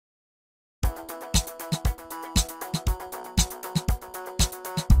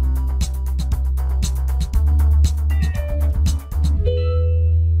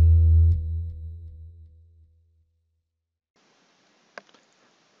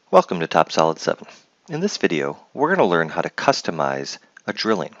Welcome to TopSolid 7. In this video, we're going to learn how to customize a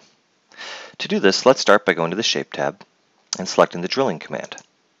drilling. To do this, let's start by going to the Shape tab and selecting the drilling command.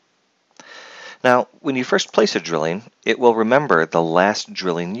 Now, when you first place a drilling, it will remember the last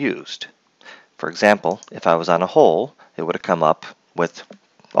drilling used. For example, if I was on a hole, it would have come up with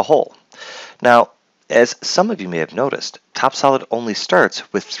a hole. Now, as some of you may have noticed, TopSolid only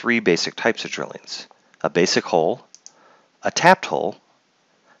starts with three basic types of drillings: a basic hole, a tapped hole,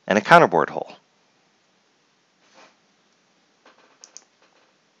 and a counterbore hole.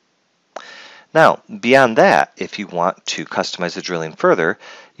 Now, beyond that, if you want to customize the drilling further,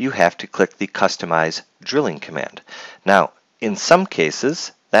 you have to click the Customize Drilling command. Now, in some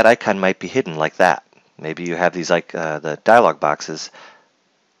cases, that icon might be hidden like that. Maybe you have these the dialog boxes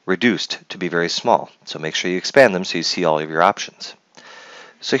reduced to be very small. So make sure you expand them so you see all of your options.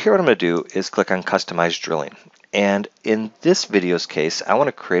 So here what I'm going to do is click on Customize Drilling. And in this video's case, I want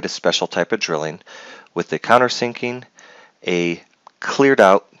to create a special type of drilling with the countersinking, a cleared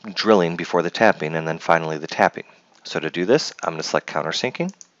out drilling before the tapping, and then finally the tapping. So to do this, I'm going to select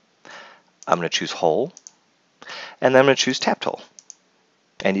countersinking, I'm going to choose hole, and then I'm going to choose tapped hole.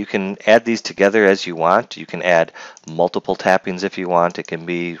 And you can add these together as you want. You can add multiple tappings if you want. It can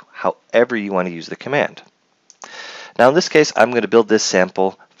be however you want to use the command. Now in this case, I'm going to build this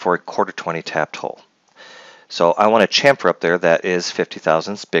sample for a 1/4-20 tapped hole. So I want a chamfer up there that is 50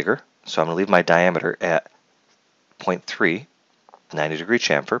 thousandths bigger. So I'm going to leave my diameter at 0.3, 90-degree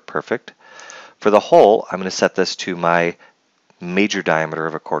chamfer, perfect. For the hole, I'm going to set this to my major diameter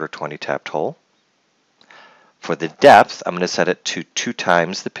of a 1/4-20 tapped hole. For the depth, I'm going to set it to 2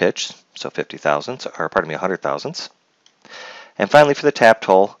 times the pitch, so 50 thousandths, or pardon me, 100 thousandths. And finally for the tapped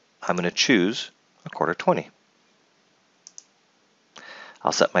hole, I'm going to choose a 1/4-20.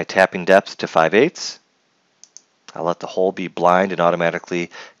 I'll set my tapping depth to 5/8. I'll let the hole be blind and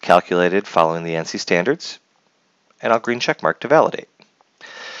automatically calculated following the ANSI standards. And I'll green check mark to validate.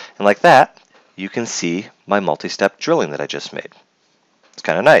 And like that, you can see my multi-step drilling that I just made. It's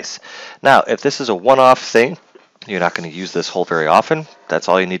kind of nice. Now, if this is a one-off thing, you're not going to use this hole very often. That's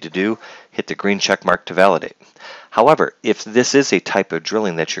all you need to do. Hit the green check mark to validate. However, if this is a type of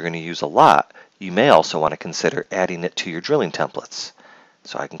drilling that you're going to use a lot, you may also want to consider adding it to your drilling templates.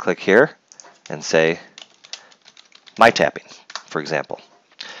 So I can click here and say My Tapping, for example.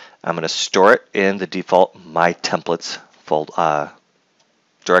 I'm going to store it in the default My Templates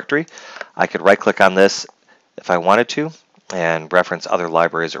directory. I could right-click on this if I wanted to and reference other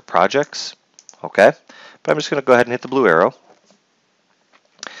libraries or projects. Okay, but I'm just going to go ahead and hit the blue arrow.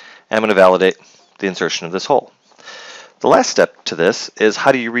 And I'm going to validate the insertion of this hole. The last step to this is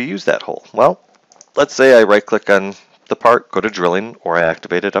how do you reuse that hole? Well, let's say I right-click on the part, go to drilling, or I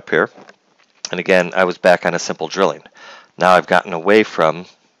activate it up here. And again, I was back on a simple drilling. Now I've gotten away from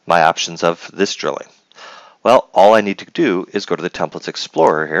my options of this drilling. Well, all I need to do is go to the Templates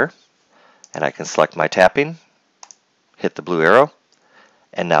Explorer here, and I can select my tapping, hit the blue arrow,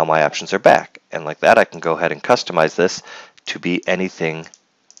 and now my options are back. And like that, I can go ahead and customize this to be anything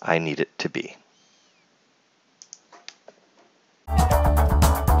I need it to be.